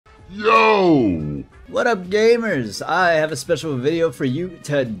Yo! What up, gamers? I have a special video for you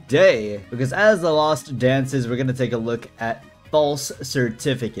today because as the Lost dances, we're gonna take a look at False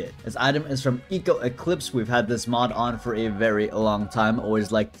Certificate. This item is from Eco Eclipse. We've had this mod on for a very long time.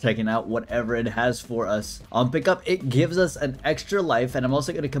 Always like checking out whatever it has for us. On pickup, it gives us an extra life, and I'm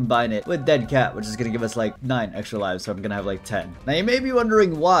also going to combine it with Dead Cat, which is going to give us like 9 extra lives, so I'm going to have like 10. Now, you may be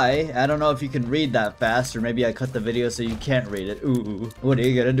wondering why. I don't know if you can read that fast, or maybe I cut the video so you can't read it. Ooh, what are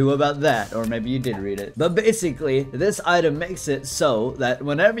you going to do about that? Or maybe you did read it. But basically, this item makes it so that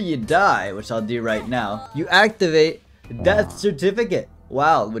whenever you die, which I'll do right now, you activate Death Certificate.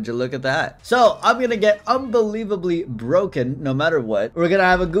 Wow, would you look at that? So, I'm gonna get unbelievably broken no matter what. We're gonna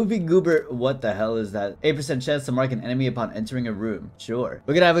have a goofy goober. What the hell is that? 8% chance to mark an enemy upon entering a room. Sure.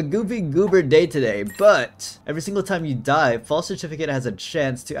 We're gonna have a goofy goober day today, but every single time you die, False Certificate has a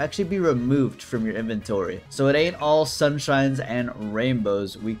chance to actually be removed from your inventory. So it ain't all sunshines and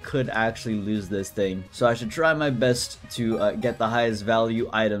rainbows. We could actually lose this thing. So I should try my best to get the highest value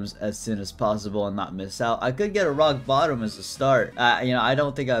items as soon as possible and not miss out. I could get a rock bottom as a start. You know, I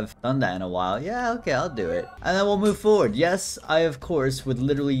don't think I've done that in a while. Yeah, okay, I'll do it. And then we'll move forward. Yes, I of course would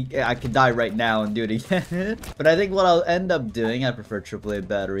literally, I could die right now and do it again. But I think what I'll end up doing, I prefer AAA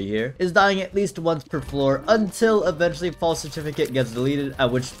battery here, is dying at least once per floor until eventually False Certificate gets deleted,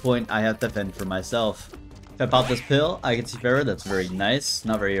 at which point I have to fend for myself. If I pop this pill, I can see Farrah. That's very nice.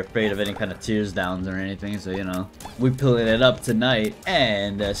 Not very afraid of any kind of tears downs or anything, so you know. We're pulling it up tonight.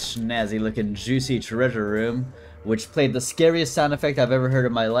 And a snazzy looking juicy treasure room, which played the scariest sound effect I've ever heard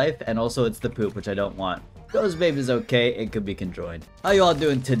in my life, and also it's the poop, which I don't want. Ghost Babe is okay, it could be conjoined. How you all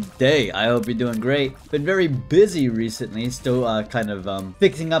doing today? I hope you're doing great. Been very busy recently, still kind of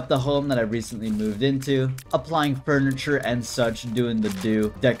fixing up the home that I recently moved into, applying furniture and such, doing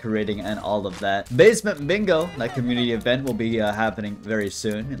the decorating and all of that. Basement Bingo, that community event, will be happening very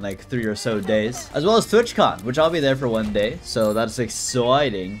soon, in like 3 or so days. As well as TwitchCon, which I'll be there for one day, so that's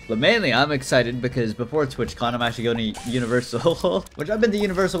exciting. But mainly, I'm excited because before TwitchCon, I'm actually going to Universal, which I've been to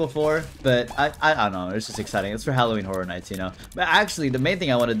Universal before, but I don't know, it's just exciting. It's for Halloween Horror Nights, you know. But actually, the main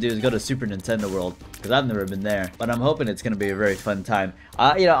thing I want to do is go to Super Nintendo World, because I've never been there. But I'm hoping it's going to be a very fun time.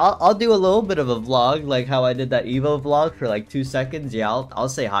 You know, I'll do a little bit of a vlog, like how I did that Evo vlog for like 2 seconds. Yeah, I'll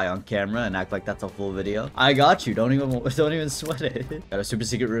say hi on camera and act like that's a full video. I got you. Don't even sweat it. Got a super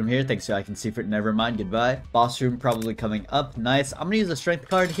secret room here. Thanks so I can see for it. Never mind. Goodbye. Boss room probably coming up. Nice. I'm gonna use a strength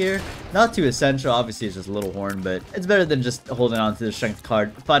card here. Not too essential. Obviously, it's just a little horn, but it's better than just holding on to the strength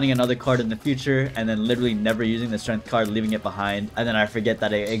card, finding another card in the future, and then literally never using the strength card, leaving it behind, and then I forget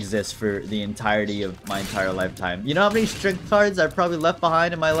that it exists for the entirety of my entire lifetime. You know how many strength cards I've probably left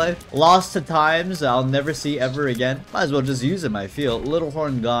behind in my life? Lost to times I'll never see ever again. Might as well just use them, I feel. Little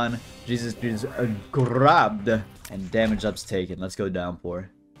horn gone. Jesus is grabbed. And damage up's taken. Let's go downpour.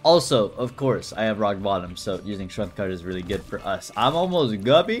 Also, of course, I have rock bottom, so using strength card is really good for us. I'm almost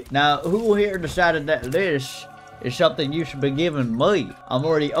guppy. Now, who here decided that this is something you should be giving me? I'm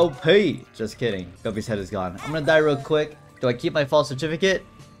already OP. Just kidding. Guppy's head is gone. I'm gonna die real quick. Do I keep my false certificate?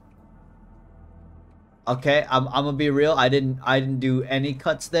 Okay, I'm gonna be real. I didn't do any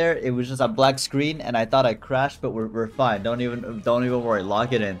cuts there. It was just a black screen, and I thought I crashed, but we're fine. Don't even worry.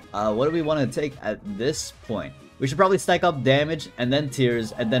 Lock it in. What do we want to take at this point? We should probably stack up damage, and then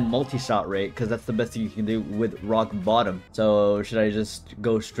tears, and then multi-shot rate, because that's the best thing you can do with rock bottom. So, should I just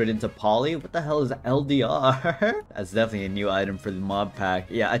go straight into poly? What the hell is LDR? That's definitely a new item for the mob pack.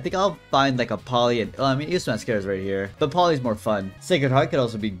 Yeah, I think I'll find like a poly, and I mean, Use Mascara is right here, but poly's more fun. Sacred Heart could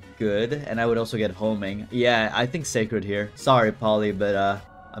also be good, and I would also get homing. Yeah, I think Sacred here. Sorry, poly, but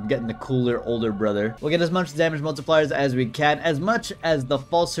I'm getting the cooler older brother. We'll get as much damage multipliers as we can, as much as the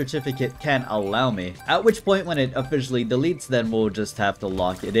false certificate can allow me. At which point, when it officially deletes, then we'll just have to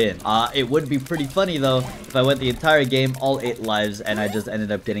lock it in. It would be pretty funny though if I went the entire game, all 8 lives, and I just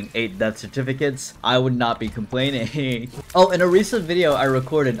ended up getting 8 death certificates. I would not be complaining. Oh, in a recent video I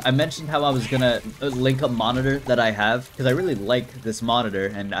recorded, I mentioned how I was gonna link a monitor that I have, because I really like this monitor,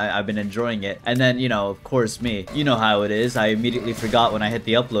 and I've been enjoying it. And then, you know, of course me, you know how it is. I immediately forgot when I hit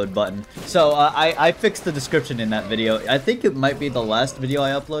the upload button. So I fixed the description in that video. I think it might be the last video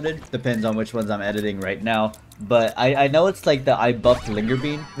I uploaded. Depends on which ones I'm editing right now. But I know it's like the I buffed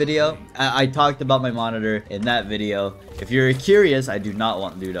Lingerbean video. I talked about my monitor in that video. If you're curious, I do not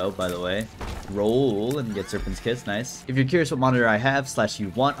want Ludo, by the way. Roll and get Serpent's Kiss, nice. If you're curious what monitor I have, / you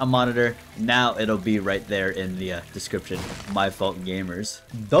want a monitor, now it'll be right there in the description. My fault, gamers.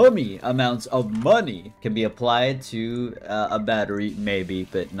 Dummy amounts of money can be applied to a battery, maybe,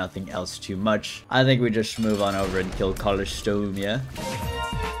 but nothing else too much. I think we just move on over and kill College Stone, yeah?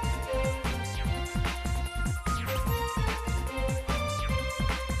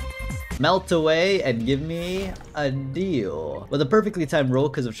 melt away and give me a deal. With a perfectly timed roll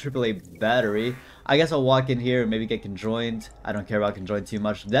because of AAA battery, I guess I'll walk in here and maybe get conjoined. I don't care about conjoined too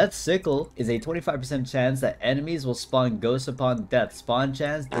much. Death Sickle is a 25% chance that enemies will spawn ghosts upon death. Spawn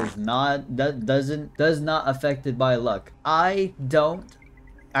chance does not affected by luck. I don't.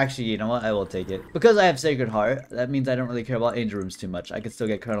 Actually, you know what? I will take it. Because I have Sacred Heart, that means I don't really care about Angel Rooms too much. I can still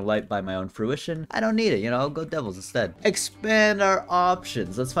get Kernel Light by my own fruition. I don't need it, you know? I'll go Devils instead. Expand our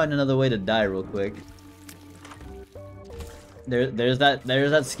options. Let's find another way to die real quick. There's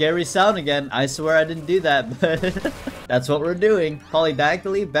that scary sound again. I swear I didn't do that, but that's what we're doing.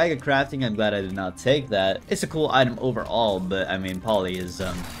 Polydactyly, Bag of Crafting. I'm glad I did not take that. It's a cool item overall, but I mean, Poly is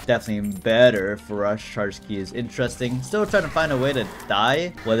definitely better for us. Charge Key is interesting. Still trying to find a way to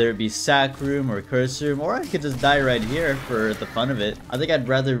die, whether it be Sack Room or Curse Room, or I could just die right here for the fun of it. I think I'd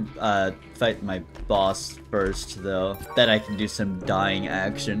rather fight my boss first, though. Then I can do some dying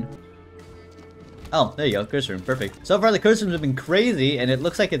action. Oh, there you go, curse room, perfect. So far the curse rooms have been crazy, and it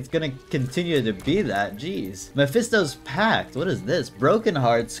looks like it's gonna continue to be that, jeez. Mephisto's Pact, what is this? Broken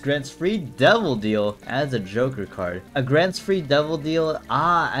Hearts grants free devil deal, adds a Joker card. A grants free devil deal,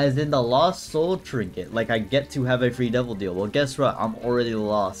 as in the Lost Soul Trinket. Like I get to have a free devil deal. Well, guess what? I'm already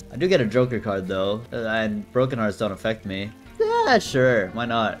lost. I do get a Joker card though, and Broken Hearts don't affect me. Yeah, sure, why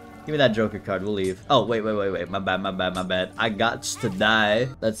not? Give me that Joker card, we'll leave. Oh, wait. My bad. I got to die.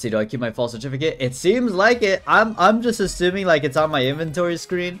 Let's see, do I keep my false certificate? It seems like it. I'm just assuming like it's on my inventory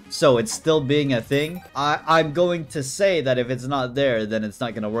screen, so it's still being a thing. I'm going to say that if it's not there, then it's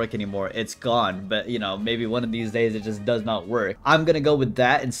not gonna work anymore. It's gone, but you know, maybe one of these days it just does not work. I'm gonna go with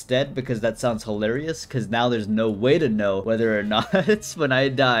that instead because that sounds hilarious, because now there's no way to know whether or not when I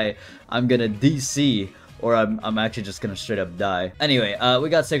die, I'm gonna DC. Or I'm actually just gonna straight up die. Anyway, we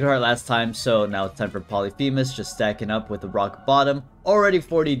got Sacred Heart last time, so now it's time for Polyphemus, just stacking up with the Rock Bottom. Already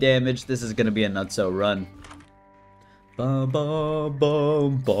 40 damage, this is gonna be a nutso run.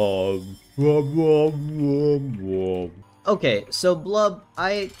 Okay, so Blub,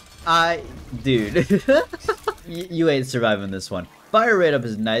 dude, you ain't surviving this one. Fire rate up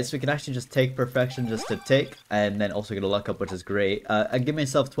is nice. We can actually just take perfection just to take, and then also get a luck up, which is great. I give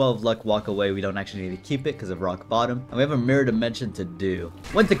myself 12 luck, walk away. We don't actually need to keep it because of rock bottom, and we have a mirror dimension to do.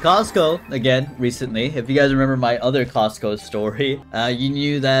 Went to Costco again recently. If you guys remember my other Costco story, you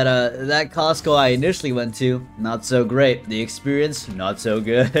knew that that Costco I initially went to, not so great. The experience, not so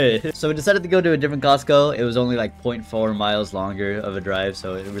good. So we decided to go to a different Costco. It was only like 0.4 miles longer of a drive,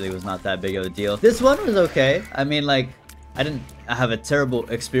 so it really was not that big of a deal. This one was okay. I mean, like, I didn't have a terrible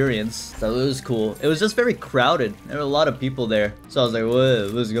experience, so it was cool. It was just very crowded. There were a lot of people there, so I was like,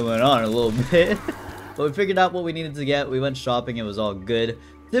 what's going on a little bit? But we figured out what we needed to get. We went shopping. It was all good.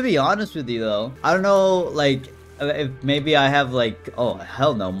 To be honest with you, though, I don't know, like, if maybe I have, like, oh,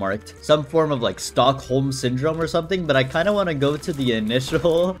 hell no, marked some form of, like, Stockholm Syndrome or something, but I kind of want to go to the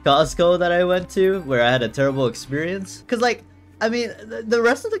initial Costco that I went to, where I had a terrible experience. Because, like, I mean, the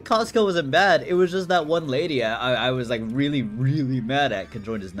rest of the Costco wasn't bad. It was just that one lady I was like really mad at.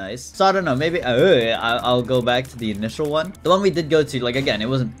 Conjoined is nice. So I don't know, maybe I'll go back to the initial one. The one we did go to, like, again, it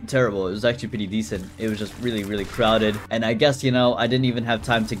wasn't terrible. It was actually pretty decent. It was just really crowded. And I guess, you know, I didn't even have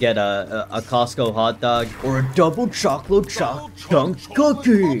time to get a Costco hot dog or a double chocolate chunk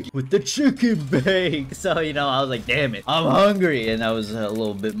cookie with the chicken bake. So, you know, I was like, damn it, I'm hungry. And I was a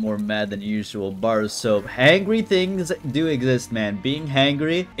little bit more mad than usual. Bar of soap. Hangry things do exist, man. Being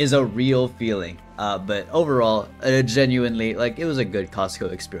hangry is a real feeling. But overall, genuinely, like, it was a good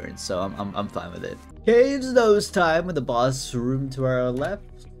Costco experience, so I'm fine with it. Caves Nose time with the boss room to our left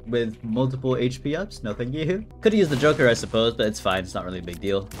with multiple HP ups. No thank you. Could use the Joker, I suppose, but it's fine. It's not really a big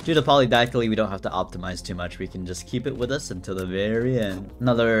deal. Due to Polydactyly, we don't have to optimize too much. We can just keep it with us until the very end.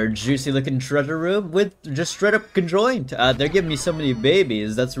 Another juicy looking treasure room with just straight up conjoined. They're giving me so many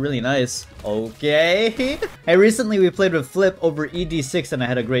babies. That's really nice. Okay. Hey, recently we played with Flip over ED6 and I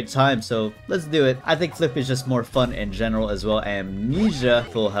had a great time, so let's do it. I think Flip is just more fun in general as well. Amnesia,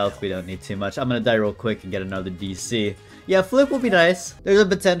 full health. We don't need too much. I'm gonna die real quick and get another DC. Yeah, Flip will be nice. There's a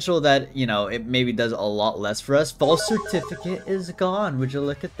potential that, you know, it maybe does a lot less for us. False certificate is gone. Would you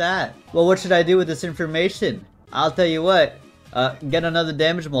look at that? Well, what should I do with this information? I'll tell you what. Get another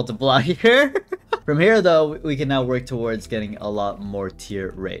damage multiplier. From here though, we can now work towards getting a lot more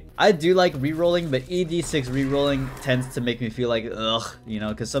tier rate. I do like rerolling, but ED6 rerolling tends to make me feel like, ugh, you know,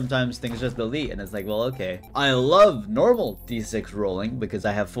 because sometimes things just delete and it's like, well, okay. I love normal D6 rolling because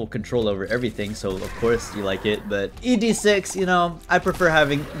I have full control over everything, so of course you like it, but ED6, you know, I prefer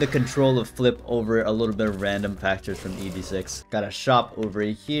having the control of flip over a little bit of random factors from ED6. Got a shop over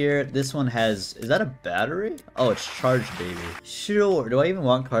here. This one has, is that a battery? Oh, it's charged, baby. Sure. Do I even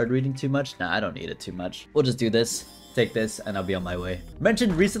want card reading too much? Nah, I don't need it too much. We'll just do this. Take this and I'll be on my way.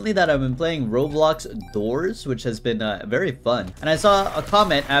 Mentioned recently that I've been playing Roblox Doors, which has been very fun. And I saw a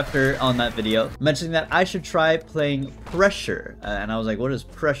comment after on that video mentioning that I should try playing Pressure. And I was like, what is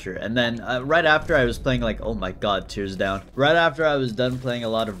Pressure? And then right after I was playing, like, oh my god, tears down. Right after I was done playing a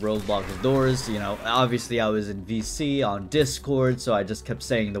lot of Roblox Doors, you know, obviously I was in VC on Discord, so I just kept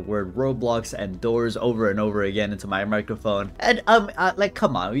saying the word Roblox and Doors over and over again into my microphone. And like,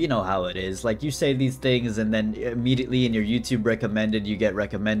 come on, you know how it is. Like, you say these things and then immediately in your YouTube recommended, you get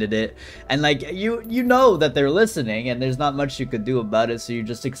recommended it, and like you know that they're listening and there's not much you could do about it, so you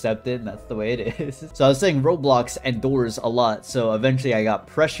just accept it and that's the way it is. So I was saying Roblox and Doors a lot, so eventually I got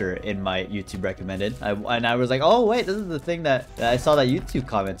Pressure in my YouTube recommended, and I was like, oh wait, this is the thing that I saw that YouTube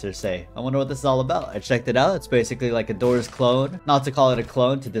commenters say. I wonder what this is all about. I checked it out. It's basically like a Doors clone. Not to call it a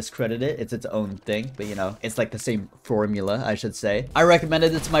clone to discredit it, it's its own thing, but you know, it's like the same formula, I should say. I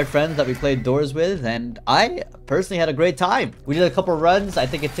recommended it to my friends that we played Doors with, and I personally had a great time. We did a couple runs. I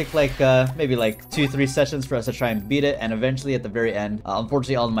think it took like maybe like 2-3 sessions for us to try and beat it, and eventually at the very end,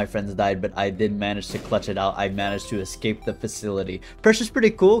 unfortunately all of my friends died, but I did manage to clutch it out. I managed to escape the facility. Pressure's pretty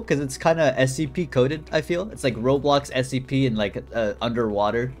cool because it's kind of SCP coded, I feel. It's like Roblox SCP and like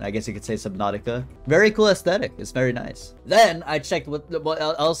underwater. I guess you could say Subnautica. Very cool aesthetic. It's very nice. Then I checked what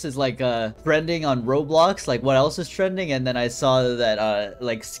else is like trending on Roblox, like what else is trending, and then I saw that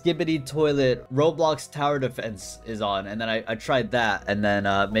like Skibbity Toilet Roblox Tower Defense is on, and then I tried that, and then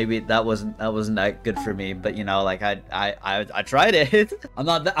maybe that wasn't that good for me, but you know, like I tried it. I'm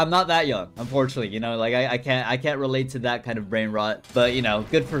not that young, unfortunately, you know, like I can't relate to that kind of brain rot, but you know,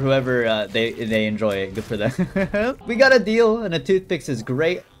 good for whoever they enjoy it, good for them. We got a deal, and a toothpicks is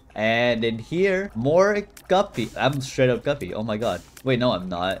great. And in here, more guppy. I'm straight up guppy. Oh my god. Wait, no, I'm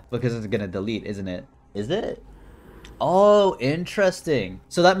not, because it's gonna delete, isn't it? Is it? Oh, interesting.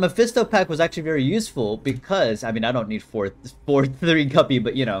 So that Mephisto pack was actually very useful because, I mean, I don't need 4-3 guppy,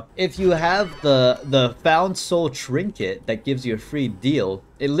 but you know, if you have the Found Soul Trinket that gives you a free deal,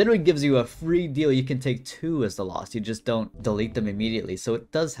 it literally gives you a free deal. You can take 2 as the lost. You just don't delete them immediately. So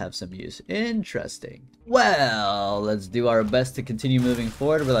it does have some use. Interesting. Well, let's do our best to continue moving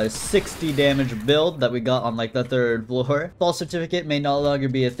forward with our 60 damage build that we got on like the 3rd floor. False certificate may no longer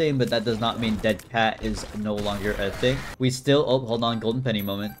be a thing, but that does not mean dead cat is no longer a thing. We still, oh, hold on, golden penny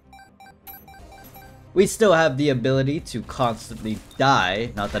moment. We still have the ability to constantly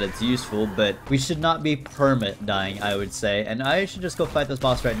die, not that it's useful, but we should not be permit dying, I would say. And I should just go fight this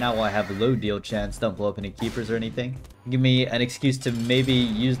boss right now while I have a low deal chance. Don't blow up any keepers or anything. Give me an excuse to maybe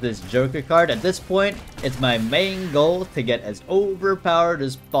use this Joker card. At this point, it's my main goal to get as overpowered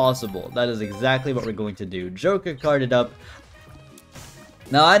as possible. That is exactly what we're going to do. Joker carded up.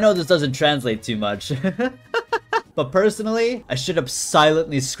 Now, I know this doesn't translate too much. But personally, I should have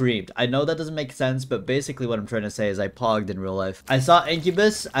silently screamed. I know that doesn't make sense, but basically what I'm trying to say is I pogged in real life. I saw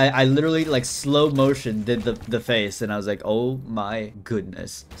Incubus, I literally like slow motion did the face, and I was like, oh my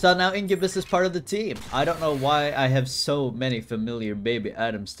goodness. So now Incubus is part of the team. I don't know why I have so many familiar baby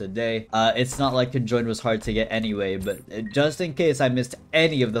items today. It's not like Conjoined was hard to get anyway, but just in case I missed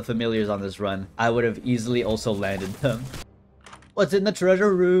any of the familiars on this run, I would have easily also landed them. What's in the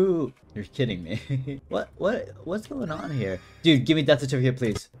treasure room? You're kidding me. What's going on here? Dude, give me that certificate,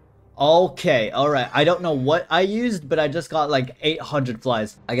 please. Okay, alright. I don't know what I used, but I just got like 800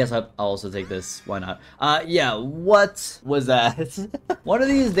 flies. I guess I'll also take this. Why not? Yeah, what was that? One of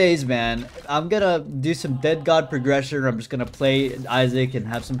these days, man, I'm gonna do some Dead God progression. I'm just gonna play Isaac and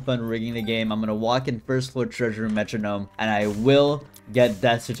have some fun rigging the game. I'm gonna walk in first floor treasure room metronome, and I will get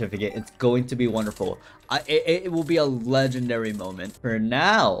that certificate. It's going to be wonderful. It will be a legendary moment. For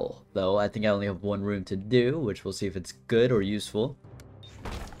now, though, I think I only have one room to do, which we'll see if it's good or useful.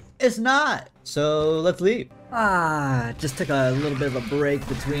 It's not! So let's leave. Just took a little bit of a break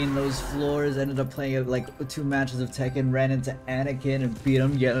between those floors. Ended up playing like 2 matches of Tekken, ran into Anakin and beat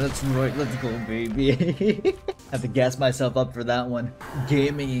him. Yeah, that's right. Let's go, baby. Have to gas myself up for that one.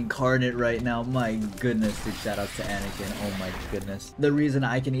 Gaming incarnate right now. My goodness, dude. Shout out to Anakin. Oh my goodness. The reason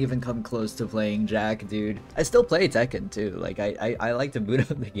I can even come close to playing Jack, dude. I still play Tekken too. Like I like to boot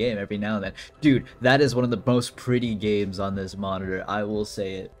up the game every now and then. Dude, that is one of the most pretty games on this monitor. I will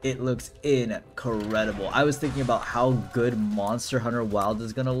say it. It looks incredible. I was thinking about how good Monster Hunter Wild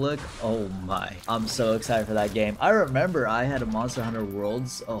is gonna look. Oh my. I'm so excited for that game. I remember I had a Monster Hunter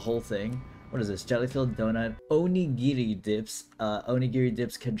Worlds, a whole thing. What is this? Jellyfield donut. Onigiri dips. Onigiri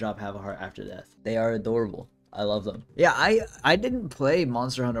dips can drop half a heart after death. They are adorable. I love them. Yeah, I didn't play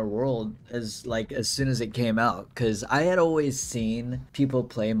Monster Hunter World as soon as it came out, because I had always seen people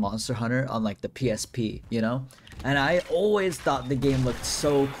play Monster Hunter on like the PSP, you know? And I always thought the game looked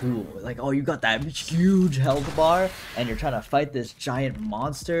so cool. Like, oh, you got that huge health bar and you're trying to fight this giant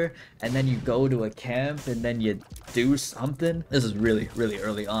monster, and then you go to a camp and then you do something. This is really, really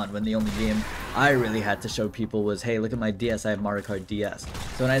early on, when the only game I really had to show people was, hey, look at my DS, I have Mario Kart DS.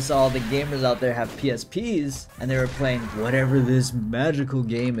 So when I saw all the gamers out there have PSPs and they were playing whatever this magical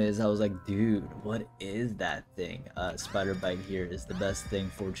game is, I was like, dude, what is that thing? Spider Bite here is the best thing.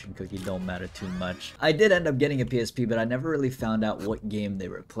 Fortune Cookie don't matter too much. I did end up getting a PSP, but I never really found out what game they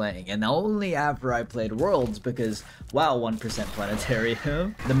were playing, and only after I played Worlds, because wow, 1%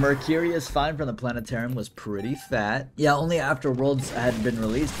 Planetarium. The Mercurius find from the Planetarium was pretty fat. Yeah, only after Worlds had been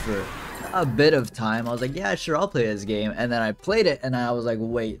released for a bit of time, I was like, yeah, sure, I'll play this game. And then I played it and I was like,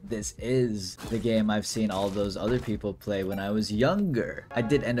 wait, this is the game I've seen all those other people play when I was younger. I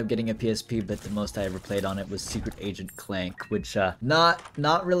did end up getting a PSP, but the most I ever played on it was Secret Agent Clank, which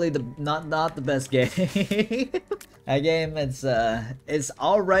not really not the best game. That game, it's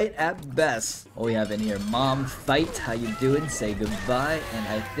all right at best. What we have in here, Mom Fight, how you doing? Say goodbye. And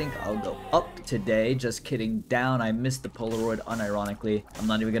I think I'll go up today. Just kidding, down. I missed the Polaroid unironically. I'm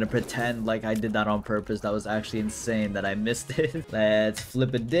not even gonna pretend like I did that on purpose. That was actually insane that I missed it. Let's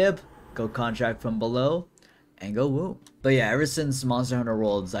flip a dip, go contract from below, and go woo. But yeah, ever since Monster Hunter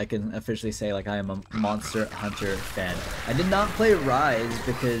Worlds, I can officially say like I am a Monster Hunter fan. I did not play Rise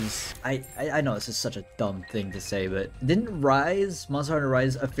because I know this is such a dumb thing to say, but didn't Monster Hunter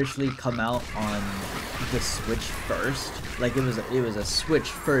Rise officially come out on the Switch first? Like it was a Switch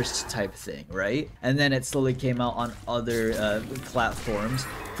first type thing, right? And then it slowly came out on other platforms.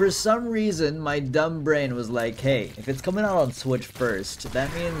 For some reason, my dumb brain was like, hey, if it's coming out on Switch first,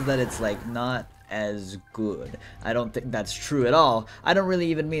 that means that it's like not as good. I don't think that's true at all. I don't really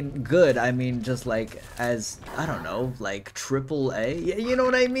even mean good. I mean just like as, I don't know, like AAA. You know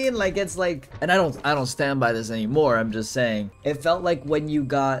what I mean? Like it's like, and I don't stand by this anymore. I'm just saying it felt like when you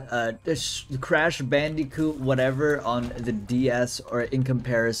got Crash Bandicoot whatever on the DS, or in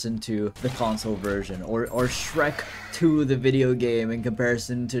comparison to the console version, or Shrek 2 the video game in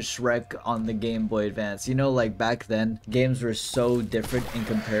comparison to Shrek on the Game Boy Advance. You know, like back then games were so different in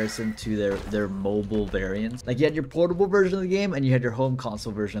comparison to their mobile variants. Like you had your portable version of the game and you had your home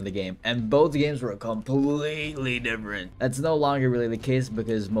console version of the game, and both games were completely different. That's no longer really the case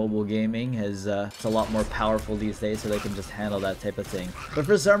because mobile gaming has it's a lot more powerful these days, so they can just handle that type of thing. But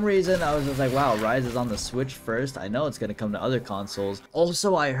for some reason I was just like, wow, Rise is on the Switch first. I know it's gonna come to other consoles.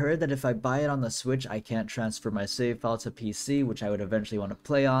 Also, I heard that if I buy it on the Switch, I can't transfer my save file to PC, which I would eventually want to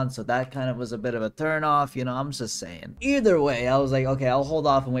play on, so that kind of was a bit of a turn off, you know. I'm just saying. Either way, I was like, okay, I'll hold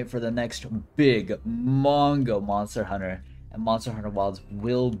off and wait for the next big Mongo Monster Hunter, and Monster Hunter Wilds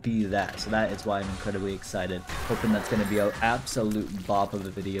will be that. So that is why I'm incredibly excited, hoping that's going to be an absolute bop of a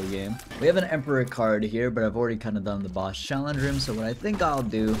video game. We have an Emperor card here, but I've already kind of done the boss challenge room, so what I think I'll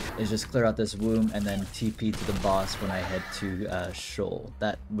do is just clear out this womb and then TP to the boss when I head to Shoal.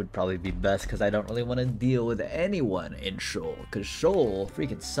 That would probably be best because I don't really want to deal with anyone in Shoal, because Shoal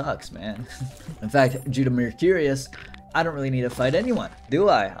freaking sucks, man. In fact, due to Mercurius, I don't really need to fight anyone, do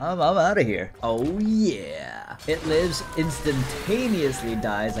I? I'm out of here. Oh yeah. It lives, instantaneously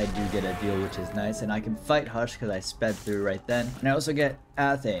dies. I do get a deal, which is nice. And I can fight Hush because I sped through right then. And I also get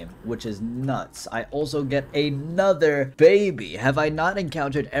Athame, which is nuts. I also get another baby. Have I not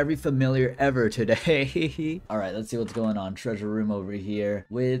encountered every familiar ever today? Alright, let's see what's going on. Treasure room over here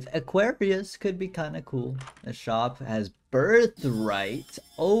with Aquarius. Could be kind of cool. The shop has Birthright.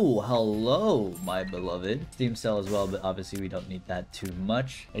 Oh, hello, my beloved. Steam sale as well, but obviously we don't need that too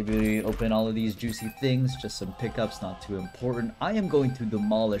much. Maybe we open all of these juicy things, just some pickups, not too important. I am going to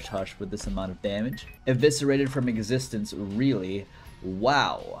demolish Hush with this amount of damage. Eviscerated from existence, really?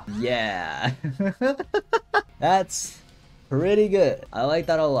 Wow. Yeah. That's pretty good. I like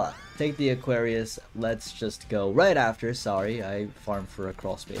that a lot. take the Aquarius. Let's just go right after. Sorry, I farmed for a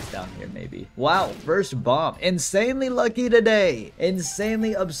crawl space down here maybe. Wow, first bomb. Insanely lucky today.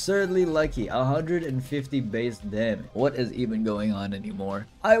 Insanely absurdly lucky. 150 base damage. What is even going on anymore?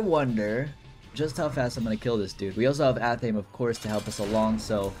 I wonder just how fast I'm gonna kill this dude. We also have Athame, of course, to help us along,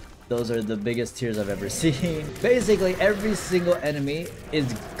 so those are the biggest tiers I've ever seen. Basically, every single enemy is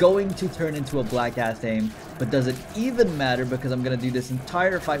going to turn into a black Athame, but doesn't even matter because I'm gonna do this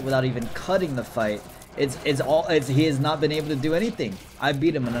entire fight without even cutting the fight. He has not been able to do anything. I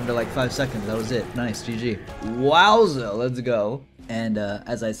beat him in under like 5 seconds. That was it. Nice, GG. Wowza, let's go. And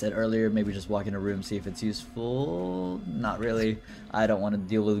as I said earlier, maybe just walk in a room, see if it's useful. Not really. I don't want to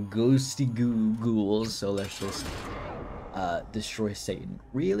deal with ghosty ghouls, so let's just destroy Satan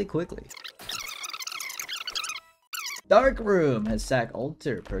really quickly. Dark Room has Sack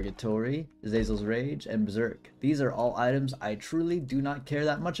Altar, Purgatory, Azazel's Rage, and Berserk. These are all items I truly do not care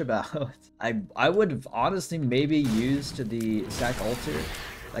that much about. I would have honestly maybe used the Sack Altar.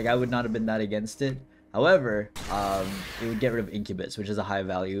 Like, I would not have been that against it. However, it would get rid of Incubus, which is a high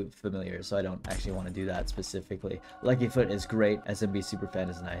value familiar, so I don't actually want to do that specifically. Lucky Foot is great. SMB Superfan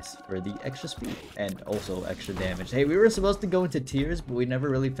is nice for the extra speed and also extra damage. Hey, we were supposed to go into tiers, but we never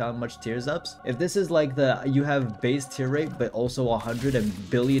really found much tiers ups. If this is like you have base tier rate, but also 100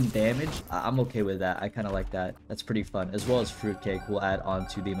 billion damage, I'm okay with that. I kind of like that. That's pretty fun. As well as Fruitcake will add on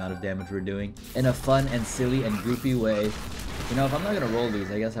to the amount of damage we're doing in a fun and silly and goofy way. You know, if I'm not going to roll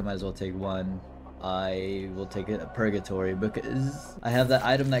these, I guess I might as well take one. I will take a Purgatory because I have that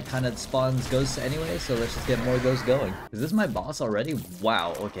item that kind of spawns ghosts anyway, so let's just get more ghosts going. Is this my boss already?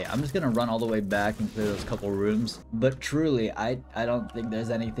 Wow, okay, I'm just gonna run all the way back and clear those couple rooms. But truly, I don't think there's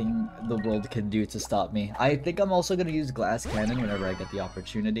anything the world can do to stop me. I think I'm also gonna use Glass Cannon whenever I get the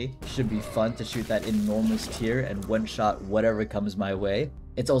opportunity. Should be fun to shoot that enormous tier and one-shot whatever comes my way.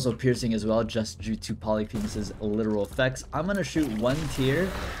 It's also piercing as well, just due to Polyphemus's literal effects. I'm gonna shoot one tier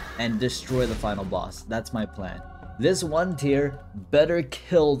and destroy the final boss. That's my plan. This one tier better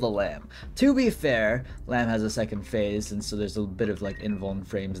kill the Lamb. To be fair, Lamb has a second phase, and so there's a bit of like invuln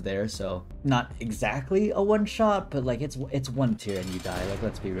frames there, so not exactly a one shot, but like it's one tier and you die. Like,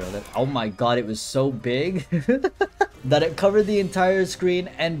 let's be real. Oh my god, it was so big that it covered the entire screen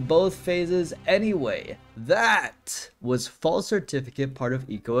and both phases anyway. That was False Certificate, part of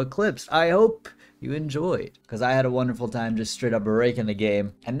Eco Eclipse. I hope you enjoyed, because I had a wonderful time just straight up raking the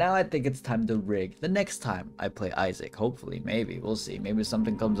game, and now I think it's time to rig the next time I play Isaac. Hopefully, maybe, we'll see. Maybe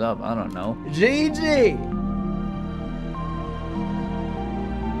something comes up, I don't know. GG!